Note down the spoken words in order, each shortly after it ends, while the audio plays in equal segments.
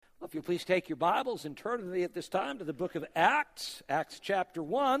If you'll please take your Bibles and turn with me at this time to the book of Acts, Acts chapter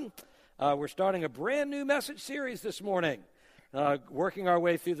 1. We're starting a brand new message series this morning, working our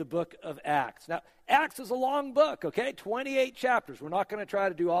way through the book of Acts. Now, Acts is a long book, okay? 28 chapters. We're not going to try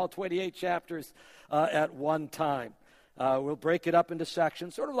to do all 28 chapters at one time. We'll break it up into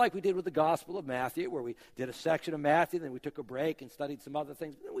sections, sort of like we did with the Gospel of Matthew, where we did a section of Matthew, then we took a break and studied some other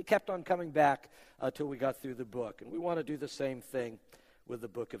things. Then we kept on coming back till we got through the book. And we want to do the same thing with the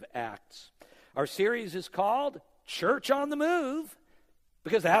book of Acts. Our series is called Church on the Move,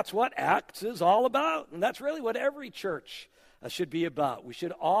 because that's what Acts is all about. And that's really what every church should be about. We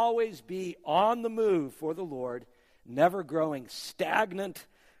should always be on the move for the Lord, never growing stagnant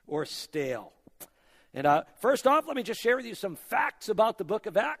or stale. And first off, let me just share with you some facts about the book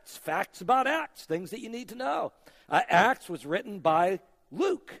of Acts, facts about Acts, things that you need to know. Acts was written by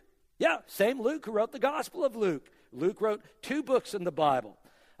Luke. Yeah, same Luke who wrote the Gospel of Luke. Luke wrote 2 books in the Bible.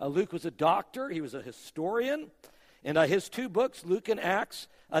 Luke was a doctor. He was a historian. And his 2 books, Luke and Acts,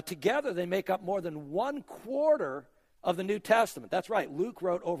 together they make up more than 1/4 of the New Testament. That's right. Luke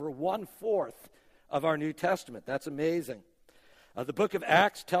wrote over 1/4 of our New Testament. That's amazing. The book of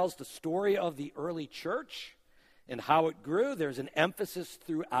Acts tells the story of the early church and how it grew. There's an emphasis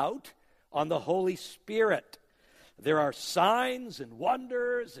throughout on the Holy Spirit. There are signs and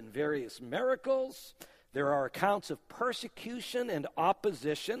wonders and various miracles. There are accounts of persecution and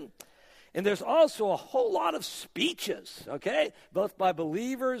opposition. And there's also a whole lot of speeches, okay, both by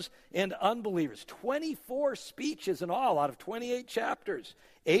believers and unbelievers. 24 speeches in all out of 28 chapters.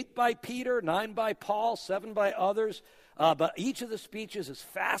 8 by Peter, 9 by Paul, 7 by others. But each of the speeches is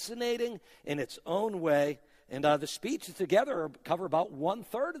fascinating in its own way. And the speeches together cover about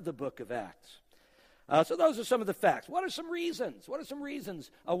 1/3 of the book of Acts. So those are some of the facts. What are some reasons? What are some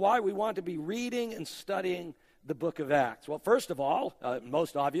reasons why we want to be reading and studying the book of Acts? Well, first of all,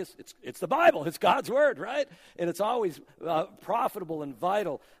 most obvious, it's the Bible. It's God's Word, right? And it's always profitable and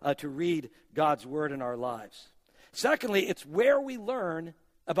vital to read God's Word in our lives. Secondly, it's where we learn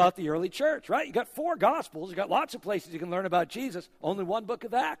about the early church, right? You got 4 Gospels. You got lots of places you can learn about Jesus. Only one book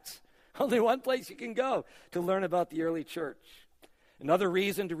of Acts. Only one place you can go to learn about the early church. Another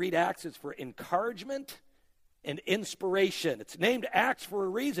reason to read Acts is for encouragement and inspiration. It's named Acts for a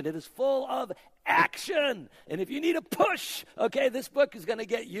reason. It is full of action. And if you need a push, okay, this book is going to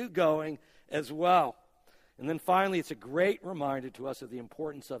get you going as well. And then finally, it's a great reminder to us of the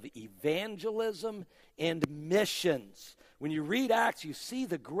importance of evangelism and missions. When you read Acts, you see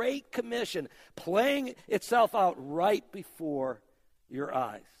the Great Commission playing itself out right before your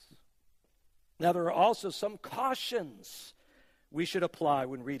eyes. Now, there are also some cautions we should apply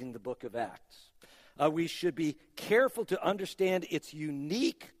when reading the book of Acts. We should be careful to understand its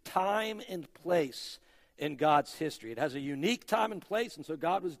unique time and place in God's history. It has a unique time and place, and so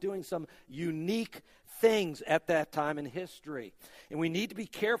God was doing some unique things at that time in history. And we need to be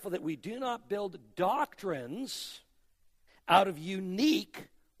careful that we do not build doctrines out of unique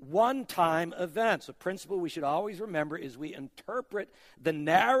one-time events. A principle we should always remember is we interpret the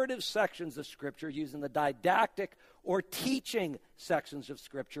narrative sections of Scripture using the didactic or teaching sections of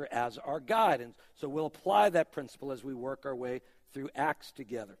Scripture as our guide. And so we'll apply that principle as we work our way through Acts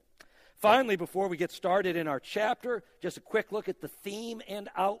together. Finally, before we get started in our chapter, just a quick look at the theme and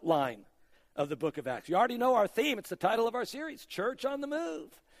outline of the book of Acts. You already know our theme. It's the title of our series, Church on the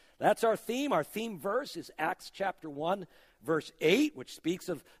Move. That's our theme. Our theme verse is Acts chapter 1, verse 8, which speaks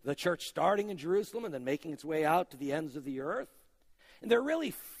of the church starting in Jerusalem and then making its way out to the ends of the earth. And there are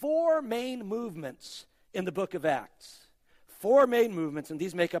really 4 main movements in the book of Acts. 4 main movements, and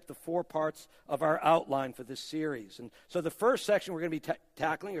these make up the 4 parts of our outline for this series. And so the first section we're going to be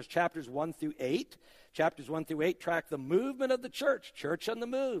tackling is chapters 1 through 8. Chapters 1 through 8 track the movement of the church, church on the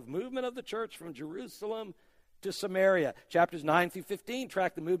move, movement of the church from Jerusalem to Samaria. Chapters 9 through 15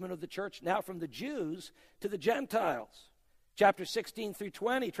 track the movement of the church now from the Jews to the Gentiles. Chapters 16 through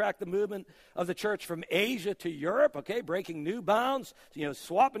 20 track the movement of the church from Asia to Europe, okay, breaking new bounds,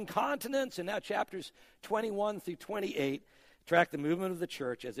 swapping continents. And now chapters 21 through 28 track the movement of the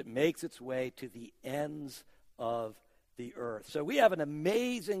church as it makes its way to the ends of the earth. So we have an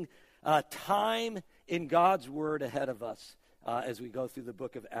amazing time in God's Word ahead of us as we go through the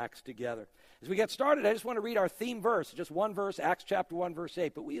book of Acts together. As we get started, I just want to read our theme verse, just one verse, Acts chapter 1, verse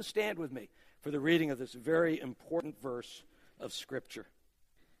 8. But will you stand with me for the reading of this very important verse of Scripture?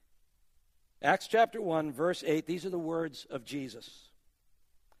 Acts chapter 1, verse 8, these are the words of Jesus.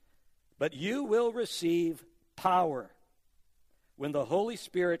 But you will receive power when the Holy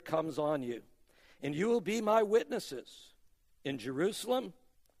Spirit comes on you, and you will be my witnesses in Jerusalem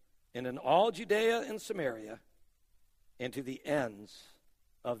and in all Judea and Samaria and to the ends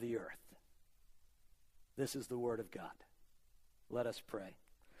of the earth. This is the word of God. Let us pray.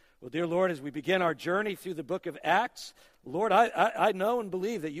 Well, dear Lord, as we begin our journey through the book of Acts, Lord, I know and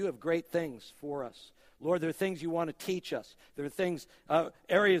believe that you have great things for us. Lord, there are things you want to teach us. There are things,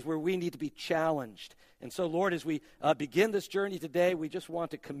 areas where we need to be challenged. And so, Lord, as we begin this journey today, we just want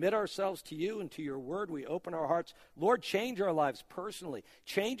to commit ourselves to you and to your word. We open our hearts. Lord, change our lives personally.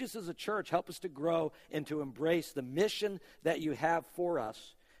 Change us as a church. Help us to grow and to embrace the mission that you have for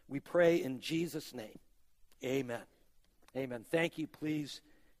us. We pray in Jesus' name. Amen. Amen. Thank you. Please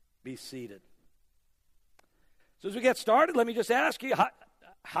be seated. So as we get started, let me just ask you,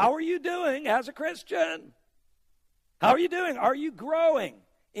 how are you doing as a Christian? How are you doing? Are you growing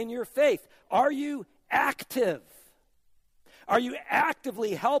in your faith? Are you active? Are you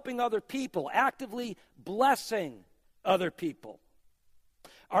actively helping other people, actively blessing other people?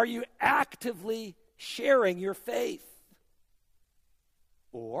 Are you actively sharing your faith?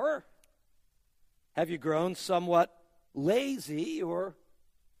 Or have you grown somewhat lazy or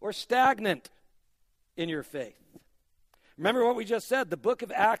stagnant in your faith? Remember what we just said. The book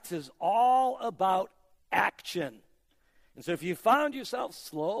of Acts is all about action. And so if you found yourself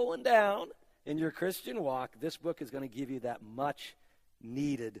slowing down in your Christian walk, this book is going to give you that much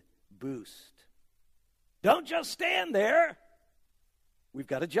needed boost. Don't just stand there. We've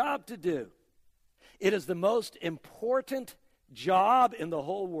got a job to do. It is the most important job in the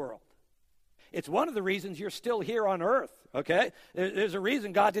whole world. It's one of the reasons you're still here on earth, okay? There's a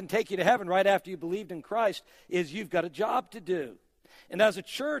reason God didn't take you to heaven right after you believed in Christ, is you've got a job to do. And as a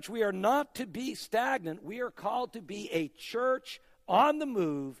church, we are not to be stagnant. We are called to be a church on the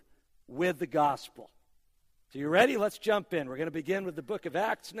move with the gospel. So you ready? Let's jump in. We're going to begin with the book of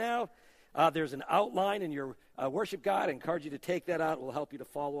Acts now. There's an outline in your worship guide. I encourage you to take that out. It will help you to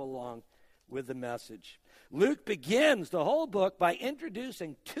follow along with the message. Luke begins the whole book by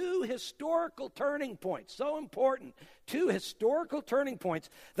introducing two historical turning points. So important. Two historical turning points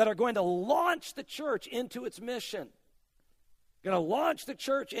that are going to launch the church into its mission. Going to launch the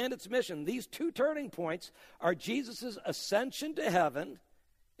church and its mission. These two turning points are Jesus' ascension to heaven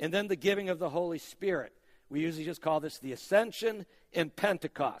and then the giving of the Holy Spirit. We usually just call this the ascension and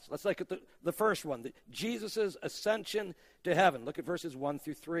Pentecost. Let's look at the first one, Jesus' ascension to heaven. Look at verses 1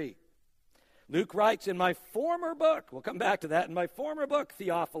 through 3. Luke writes, in my former book, we'll come back to that, in my former book,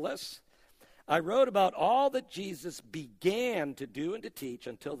 Theophilus, I wrote about all that Jesus began to do and to teach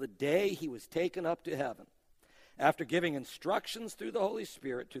until the day he was taken up to heaven, after giving instructions through the Holy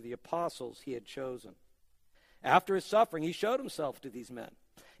Spirit to the apostles he had chosen. After his suffering, he showed himself to these men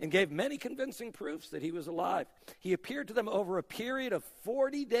and gave many convincing proofs that he was alive. He appeared to them over a period of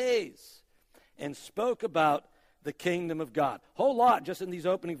 40 days and spoke about the kingdom of God. Whole lot just in these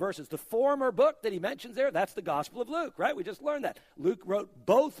opening verses. The former book that he mentions there, that's the Gospel of Luke, right? We just learned that. Luke wrote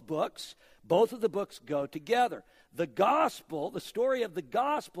both books. Both of the books go together. The gospel, the story of the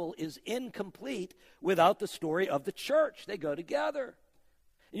gospel is incomplete without the story of the church. They go together.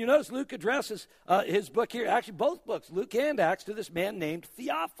 You notice Luke addresses his book here, actually both books, Luke and Acts, to this man named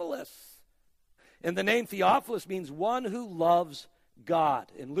Theophilus. And the name Theophilus means one who loves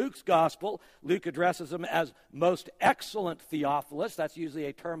God. In Luke's gospel, Luke addresses him as most excellent Theophilus. That's usually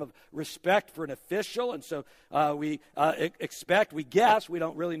a term of respect for an official. And so we guess, we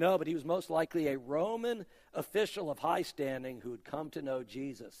don't really know, but he was most likely a Roman official of high standing who had come to know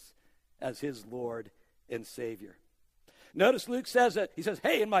Jesus as his Lord and Savior. Notice Luke says that, he says,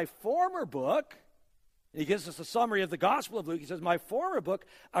 hey, in my former book, and he gives us a summary of the Gospel of Luke. He says, my former book,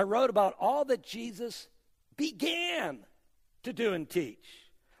 I wrote about all that Jesus began to do and teach.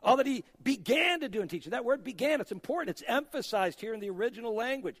 All that he began to do and teach. And that word began, it's important. It's emphasized here in the original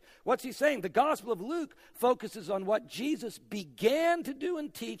language. What's he saying? The Gospel of Luke focuses on what Jesus began to do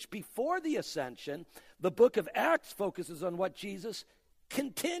and teach before the ascension. The book of Acts focuses on what Jesus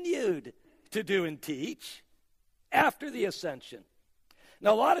continued to do and teach after the ascension.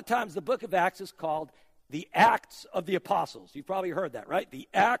 Now, a lot of times the book of Acts is called the Acts of the Apostles. You've probably heard that, right? The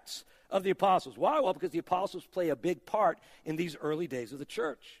Acts of the Apostles. Why? Well, because the apostles play a big part in these early days of the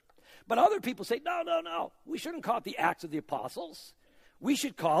church. But other people say, no. We shouldn't call it the Acts of the Apostles. We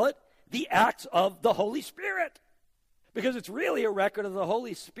should call it the Acts of the Holy Spirit. Because it's really a record of the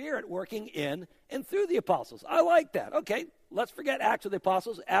Holy Spirit working in and through the apostles. I like that. Okay, let's forget Acts of the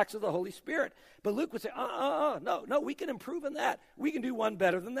Apostles, Acts of the Holy Spirit. But Luke would say, no, we can improve on that. We can do one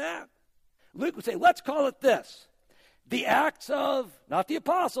better than that. Luke would say, let's call it this. The Acts of, not the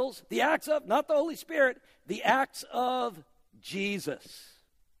apostles, the Acts of, not the Holy Spirit, the Acts of Jesus.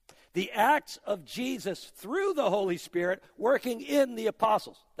 The acts of Jesus through the Holy Spirit working in the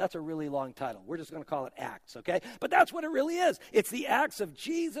apostles. That's a really long title. We're just going to call it Acts, okay? But that's what it really is. It's the acts of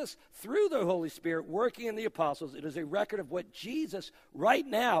Jesus through the Holy Spirit working in the apostles. It is a record of what Jesus right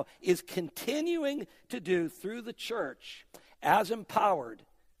now is continuing to do through the church as empowered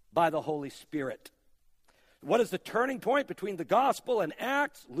by the Holy Spirit. What is the turning point between the gospel and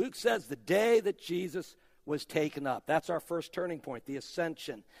Acts? Luke says the day that Jesus was taken up. That's our first turning point, the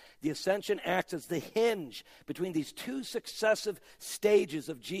ascension. The ascension acts as the hinge between these two successive stages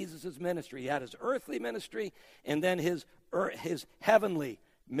of Jesus' ministry. He had his earthly ministry and then his heavenly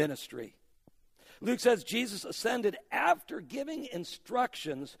ministry. Luke says Jesus ascended after giving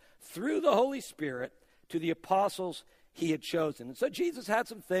instructions through the Holy Spirit to the apostles he had chosen. And so Jesus had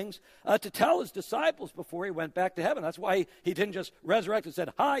some things to tell his disciples before he went back to heaven. That's why he didn't just resurrect and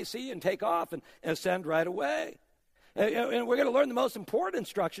said, hi, see you, and take off and ascend right away. And we're going to learn the most important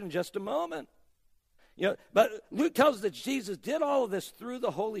instruction in just a moment. But Luke tells us that Jesus did all of this through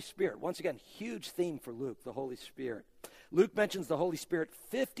the Holy Spirit. Once again, huge theme for Luke, the Holy Spirit. Luke mentions the Holy Spirit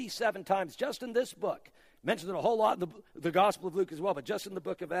 57 times just in this book. Mentions it a whole lot in the Gospel of Luke as well, but just in the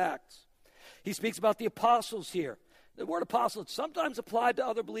book of Acts. He speaks about the apostles here. The word apostle is sometimes applied to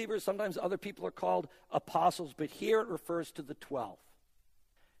other believers. Sometimes other people are called apostles, but here it refers to the 12.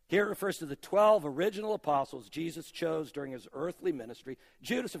 Here it refers to the 12 original apostles Jesus chose during his earthly ministry.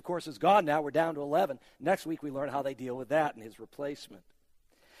 Judas, of course, is gone now. We're down to 11. Next week we learn how they deal with that and his replacement.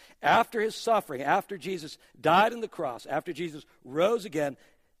 After his suffering, after Jesus died on the cross, after Jesus rose again,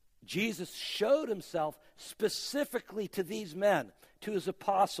 Jesus showed himself specifically to these men, to his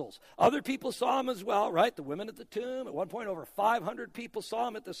apostles. Other people saw him as well, right? The women at the tomb. At one point, over 500 people saw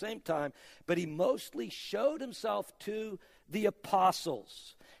him at the same time. But he mostly showed himself to the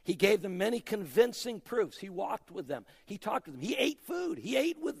apostles. He gave them many convincing proofs. He walked with them. He talked with them. He ate food. He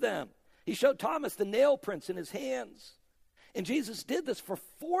ate with them. He showed Thomas the nail prints in his hands. And Jesus did this for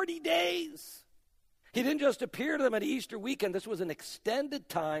 40 days. He didn't just appear to them at Easter weekend. This was an extended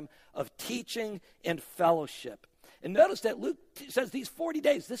time of teaching and fellowship. And notice that Luke says these 40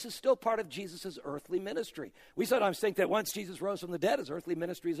 days, this is still part of Jesus' earthly ministry. We sometimes think that once Jesus rose from the dead, his earthly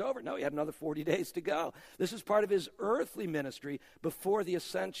ministry is over. No, he had another 40 days to go. This is part of his earthly ministry before the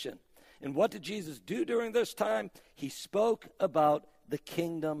ascension. And what did Jesus do during this time? He spoke about the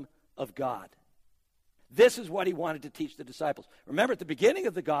kingdom of God. This is what he wanted to teach the disciples. Remember, at the beginning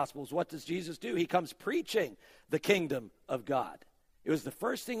of the Gospels, what does Jesus do? He comes preaching the kingdom of God. It was the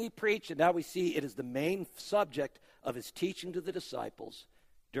first thing he preached, and now we see it is the main subject of his teaching to the disciples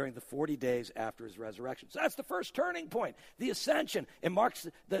during the 40 days after his resurrection. So that's the first turning point, the ascension. It marks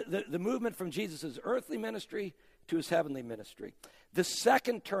the movement from Jesus' earthly ministry to his heavenly ministry. The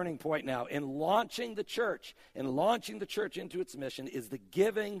second turning point now in launching the church into its mission is the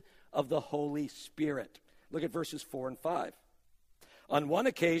giving of the Holy Spirit. Look at verses 4 and 5. On one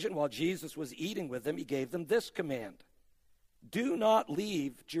occasion, while Jesus was eating with them, he gave them this command: do not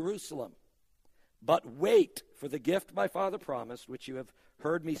leave Jerusalem, but wait for the gift my Father promised, which you have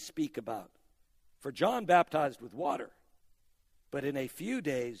heard me speak about. For John baptized with water, but in a few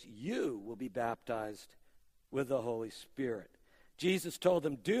days you will be baptized with the Holy Spirit. Jesus told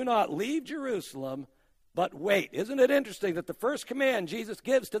them, do not leave Jerusalem, but wait. Isn't it interesting that the first command Jesus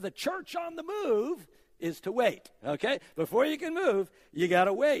gives to the church on the move is to wait, okay? Before you can move, you got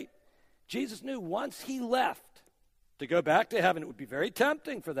to wait. Jesus knew once he left to go back to heaven, it would be very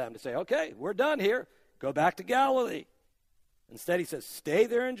tempting for them to say, okay, we're done here. Go back to Galilee. Instead, he says, stay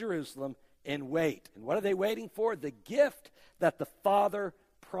there in Jerusalem and wait. And what are they waiting for? The gift that the Father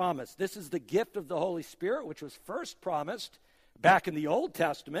promised. This is the gift of the Holy Spirit, which was first promised back in the Old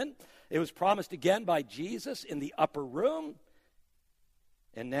Testament. It was promised again by Jesus in the upper room.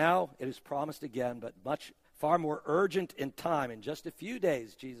 And now it is promised again, but far more urgent in time. In just a few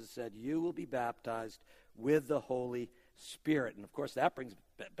days, Jesus said, you will be baptized with the Holy Spirit. And of course, that brings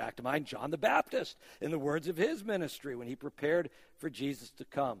back to mind John the Baptist in the words of his ministry when he prepared for Jesus to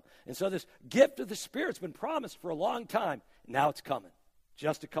come. And so this gift of the Spirit's been promised for a long time. Now it's coming,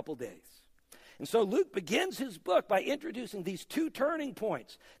 just a couple days. And so Luke begins his book by introducing these two turning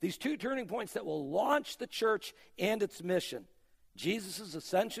points that will launch the church and its mission: Jesus'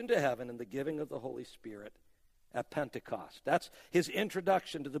 ascension to heaven and the giving of the Holy Spirit at Pentecost. That's his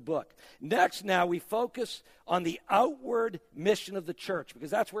introduction to the book. Next, now we focus on the outward mission of the church, because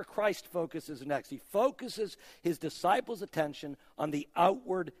that's where Christ focuses next. He focuses his disciples' attention on the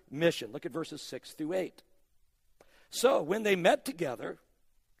outward mission. Look at verses 6 through 8. So when they met together,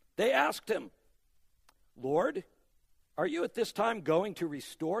 they asked him, Lord, are you at this time going to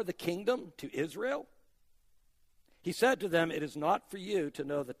restore the kingdom to Israel? He said to them, "It is not for you to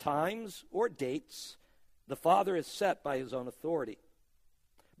know the times or dates the Father has set by his own authority.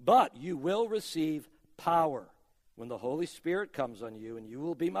 But you will receive power when the Holy Spirit comes on you, and you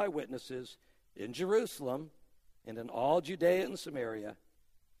will be my witnesses in Jerusalem and in all Judea and Samaria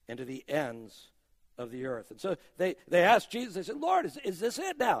and to the ends of the earth." And so they asked Jesus, they said, "Lord, is this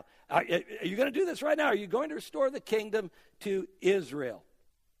it now? Are you going to do this right now? Are you going to restore the kingdom to Israel?"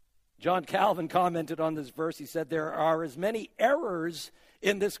 John Calvin commented on this verse. He said, "There are as many errors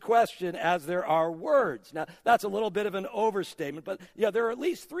in this question as there are words." Now, that's a little bit of an overstatement, but there are at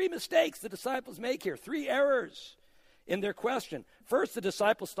least three mistakes the disciples make here, three errors in their question. First, the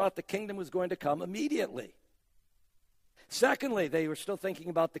disciples thought the kingdom was going to come immediately. Secondly, they were still thinking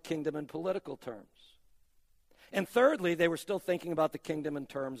about the kingdom in political terms. And thirdly, they were still thinking about the kingdom in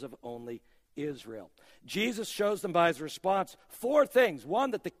terms of only Israel. Jesus shows them by his response four things.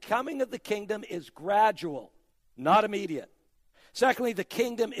 One, that the coming of the kingdom is gradual, not immediate. Secondly, the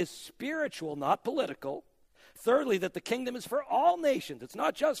kingdom is spiritual, not political. Thirdly, that the kingdom is for all nations. It's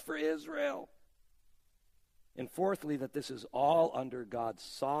not just for Israel. And fourthly, that this is all under God's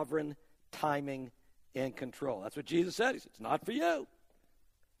sovereign timing and control. That's what Jesus said. He said, "It's not for you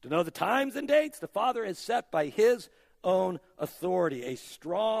to know the times and dates the Father has set by his own authority." A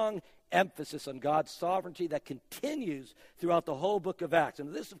strong emphasis on God's sovereignty that continues throughout the whole book of Acts.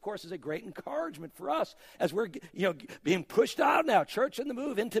 And this, of course, is a great encouragement for us as we're being pushed out now, church on the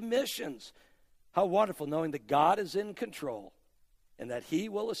move, into missions. How wonderful knowing that God is in control and that he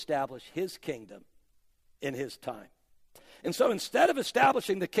will establish his kingdom in his time. And so instead of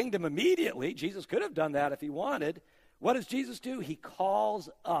establishing the kingdom immediately, Jesus could have done that if he wanted. What does Jesus do? He calls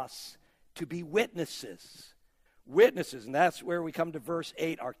us to be witnesses. Witnesses, and that's where we come to verse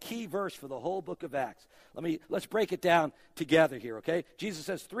 8, our key verse for the whole book of Acts. Let's break it down together here, okay? Jesus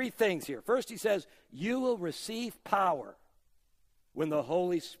says three things here. First, he says, "You will receive power when the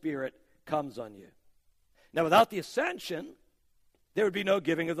Holy Spirit comes on you." Now, without the ascension, there would be no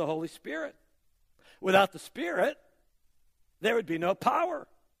giving of the Holy Spirit. Without the Spirit, there would be no power.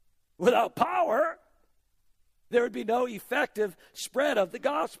 Without power, there would be no effective spread of the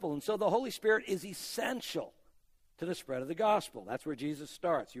gospel. And so the Holy Spirit is essential to the spread of the gospel. That's where Jesus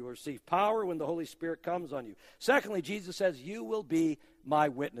starts. You will receive power when the Holy Spirit comes on you. Secondly, Jesus says, "You will be my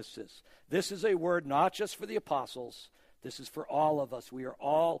witnesses." This is a word not just for the apostles. This is for all of us. We are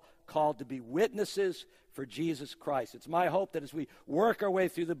all called to be witnesses for Jesus Christ. It's my hope that as we work our way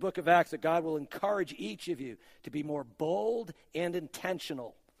through the book of Acts, that God will encourage each of you to be more bold and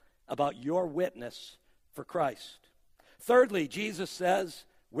intentional about your witness for Christ. Thirdly, Jesus says,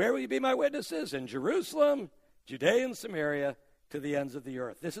 "Where will you be my witnesses?" In Jerusalem, Judea and Samaria, to the ends of the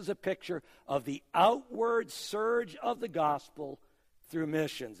earth. This is a picture of the outward surge of the gospel through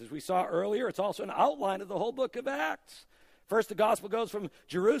missions. As we saw earlier, it's also an outline of the whole book of Acts. First, the gospel goes from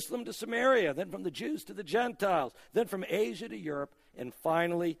Jerusalem to Samaria, then from the Jews to the Gentiles, then from Asia to Europe, and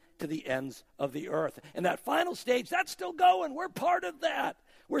finally to the ends of the earth. And that final stage, that's still going. We're part of that.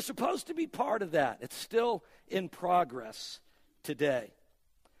 We're supposed to be part of that. It's still in progress today.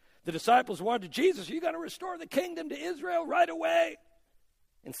 The disciples wanted Jesus, "Are you going to restore the kingdom to Israel right away?"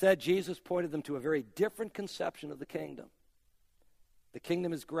 Instead, Jesus pointed them to a very different conception of the kingdom. The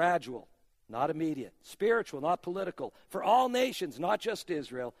kingdom is gradual, not immediate, spiritual, not political, for all nations, not just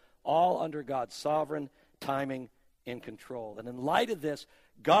Israel, all under God's sovereign timing and control. And in light of this,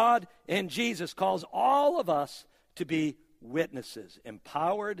 God and Jesus calls all of us to be witnesses,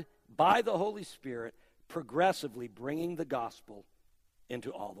 empowered by the Holy Spirit, progressively bringing the gospel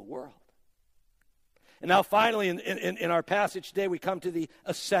into all the world. And now finally, in our passage today, we come to the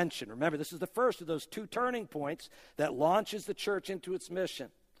ascension. Remember, this is the first of those two turning points that launches the church into its mission.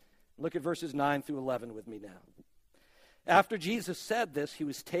 Look at verses 9 through 11 with me now. After Jesus said this, he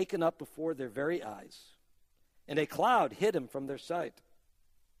was taken up before their very eyes, and a cloud hid him from their sight.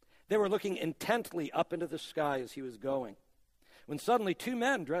 They were looking intently up into the sky as he was going, when suddenly two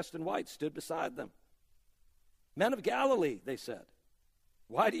men dressed in white stood beside them. "Men of Galilee," they said,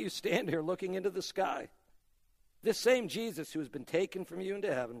 "why do you stand here looking into the sky? This same Jesus who has been taken from you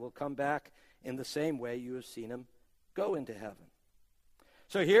into heaven will come back in the same way you have seen him go into heaven."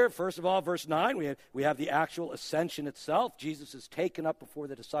 So here, first of all, verse 9, we have the actual ascension itself. Jesus is taken up before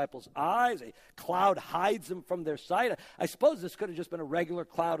the disciples' eyes. A cloud hides him from their sight. I suppose this could have just been a regular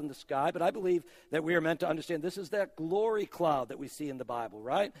cloud in the sky, but I believe that we are meant to understand this is that glory cloud that we see in the Bible,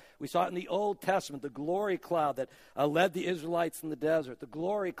 right? We saw it in the Old Testament, the glory cloud that led the Israelites in the desert, the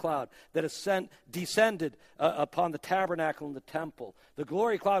glory cloud that descended upon the tabernacle and the temple. The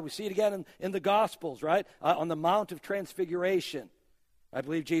glory cloud, we see it again in the Gospels, right? On the Mount of Transfiguration. I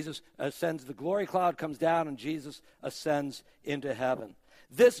believe Jesus ascends, the glory cloud comes down, and Jesus ascends into heaven.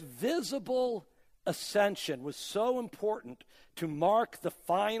 This visible ascension was so important to mark the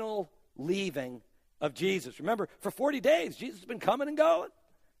final leaving of Jesus. Remember, for 40 days, Jesus has been coming and going.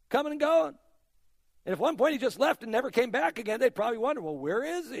 And if at one point he just left and never came back again, they'd probably wonder, well, where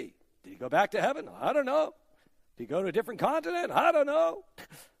is he? Did he go back to heaven? I don't know. Did he go to a different continent? I don't know.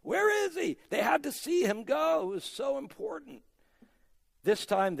 Where is he? They had to see him go. It was so important. This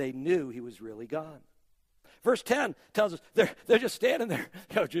time they knew he was really gone. Verse 10 tells us they're just standing there.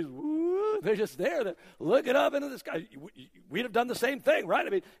 They're just there. They're looking up into the sky. We'd have done the same thing, right? I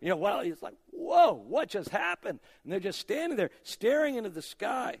mean, it's like, whoa, what just happened? And they're just standing there staring into the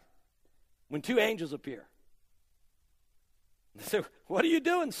sky when two angels appear. They say, what are you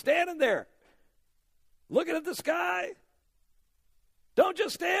doing standing there? Looking at the sky? Don't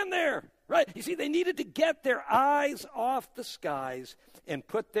just stand there, right? You see, they needed to get their eyes off the skies and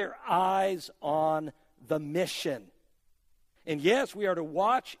put their eyes on the mission. And yes, we are to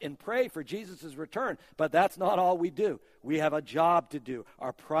watch and pray for Jesus' return, but that's not all we do. We have a job to do.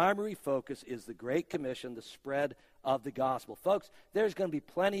 Our primary focus is the Great Commission, the spread of the gospel. Folks, there's going to be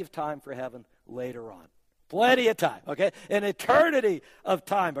plenty of time for heaven later on. Plenty of time, okay? An eternity of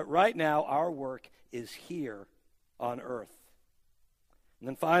time. But right now, our work is here on earth. And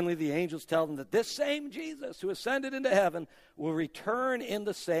then finally, the angels tell them that this same Jesus who ascended into heaven will return in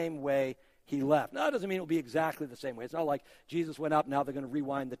the same way he left. Now, that doesn't mean it will be exactly the same way. It's not like Jesus went up, now they're going to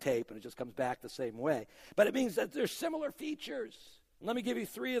rewind the tape, and it just comes back the same way. But it means that there's similar features. Let me give you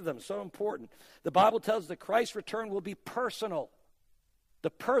three of them, so important. The Bible tells us that Christ's return will be personal. The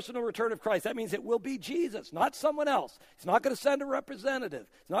personal return of Christ. That means it will be Jesus, not someone else. He's not going to send a representative.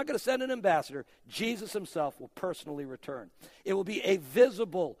 He's not going to send an ambassador. Jesus himself will personally return. It will be a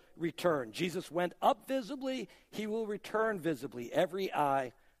visible return. Jesus went up visibly. He will return visibly. Every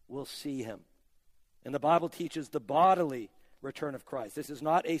eye will see him. And the Bible teaches the bodily return of Christ. This is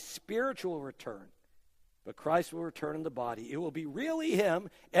not a spiritual return, but Christ will return in the body. It will be really him.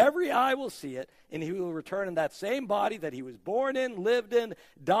 Every eye will see it, and he will return in that same body that he was born in, lived in,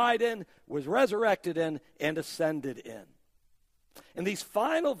 died in, was resurrected in, and ascended in. And these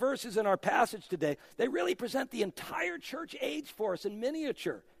final verses in our passage today, they really present the entire church age for us in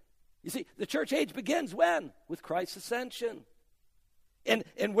miniature. You see, the church age begins when? With Christ's ascension.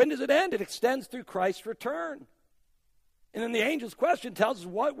 And when does it end? It extends through Christ's return. And then the angel's question tells us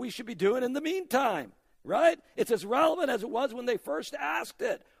what we should be doing in the meantime, right? It's as relevant as it was when they first asked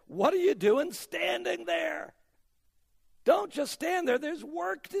it. What are you doing standing there? Don't just stand there. There's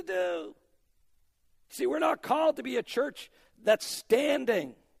work to do. See, we're not called to be a church that's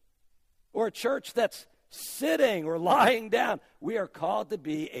standing or a church that's sitting or lying down. We are called to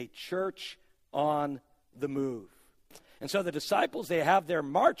be a church on the move. And so the disciples, they have their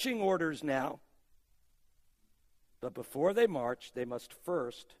marching orders now. But before they march, they must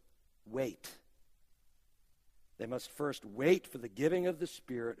first wait. They must first wait for the giving of the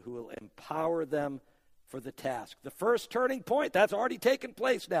Spirit who will empower them for the task. The first turning point, that's already taken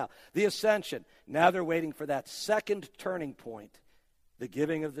place now, the ascension. Now they're waiting for that second turning point, the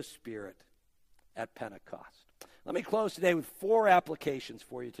giving of the Spirit at Pentecost. Let me close today with 4 applications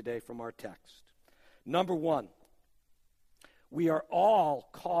for you today from our text. Number 1, we are all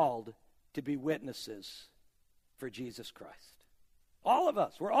called to be witnesses for Jesus Christ. All of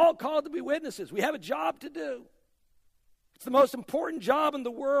us. We're all called to be witnesses. We have a job to do. It's the most important job in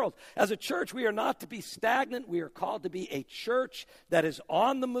the world. As a church, we are not to be stagnant. We are called to be a church that is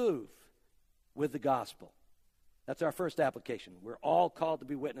on the move with the gospel. That's our first application. We're all called to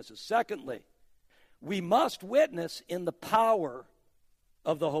be witnesses. Secondly, we must witness in the power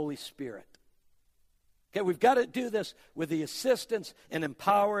of the Holy Spirit. Okay, we've got to do this with the assistance and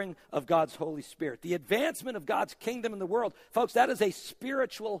empowering of God's Holy Spirit. The advancement of God's kingdom in the world, folks, that is a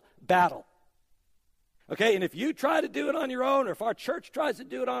spiritual battle. Okay, and if you try to do it on your own, or if our church tries to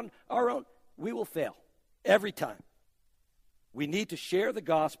do it on our own, we will fail every time. We need to share the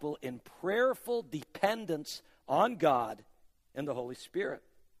gospel in prayerful dependence on God and the Holy Spirit.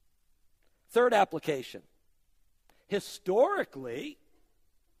 Third application. Historically,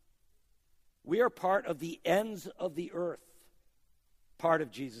 we are part of the ends of the earth, part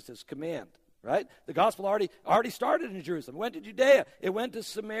of Jesus' command, right? The gospel already started in Jerusalem. It went to Judea. It went to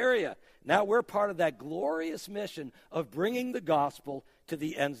Samaria. Now we're part of that glorious mission of bringing the gospel to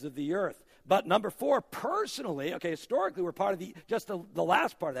the ends of the earth. But number 4, personally, okay, historically we're part of the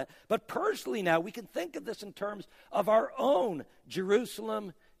last part of that. But personally now we can think of this in terms of our own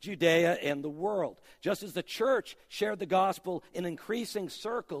Jerusalem, Judea, and the world. Just as the church shared the gospel in increasing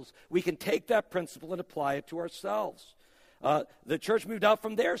circles, we can take that principle and apply it to ourselves. The church moved out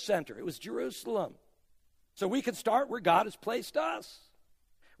from their center. It was Jerusalem. So we can start where God has placed us.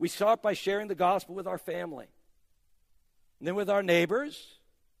 We start by sharing the gospel with our family, and then with our neighbors,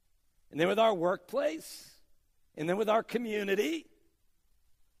 and then with our workplace, and then with our community.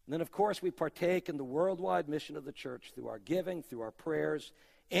 And then, of course, we partake in the worldwide mission of the church through our giving, through our prayers,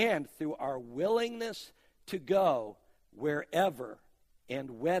 and through our willingness to go wherever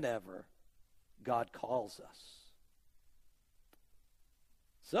and whenever God calls us.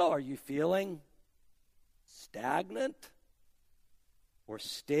 So, are you feeling stagnant or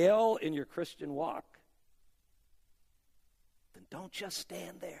stale in your Christian walk? Then don't just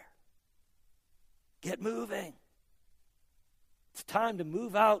stand there. Get moving. It's time to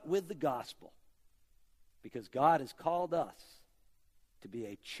move out with the gospel, because God has called us to be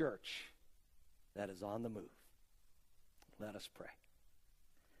a church that is on the move. Let us pray.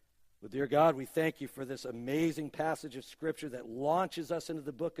 Well, dear God, we thank you for this amazing passage of Scripture that launches us into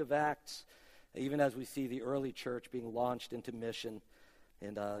the book of Acts, even as we see the early church being launched into mission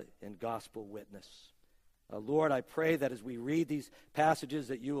and gospel witness. Lord, I pray that as we read these passages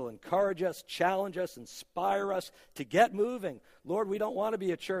that you will encourage us, challenge us, inspire us to get moving. Lord, we don't want to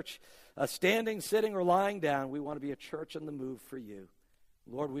be a church standing, sitting, or lying down. We want to be a church on the move for you.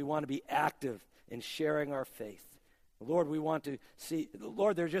 Lord, we want to be active in sharing our faith. Lord, we want to see,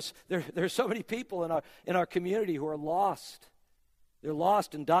 Lord, there's so many people in our community who are lost. They're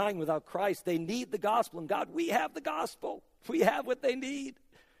lost and dying without Christ. They need the gospel. And God, we have the gospel. We have what they need.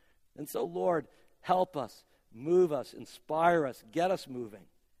 And so, Lord, help us, move us, inspire us, get us moving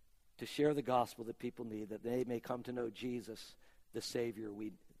to share the gospel that people need, that they may come to know Jesus, the Savior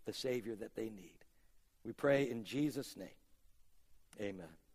that they need. We pray in Jesus' name. Amen.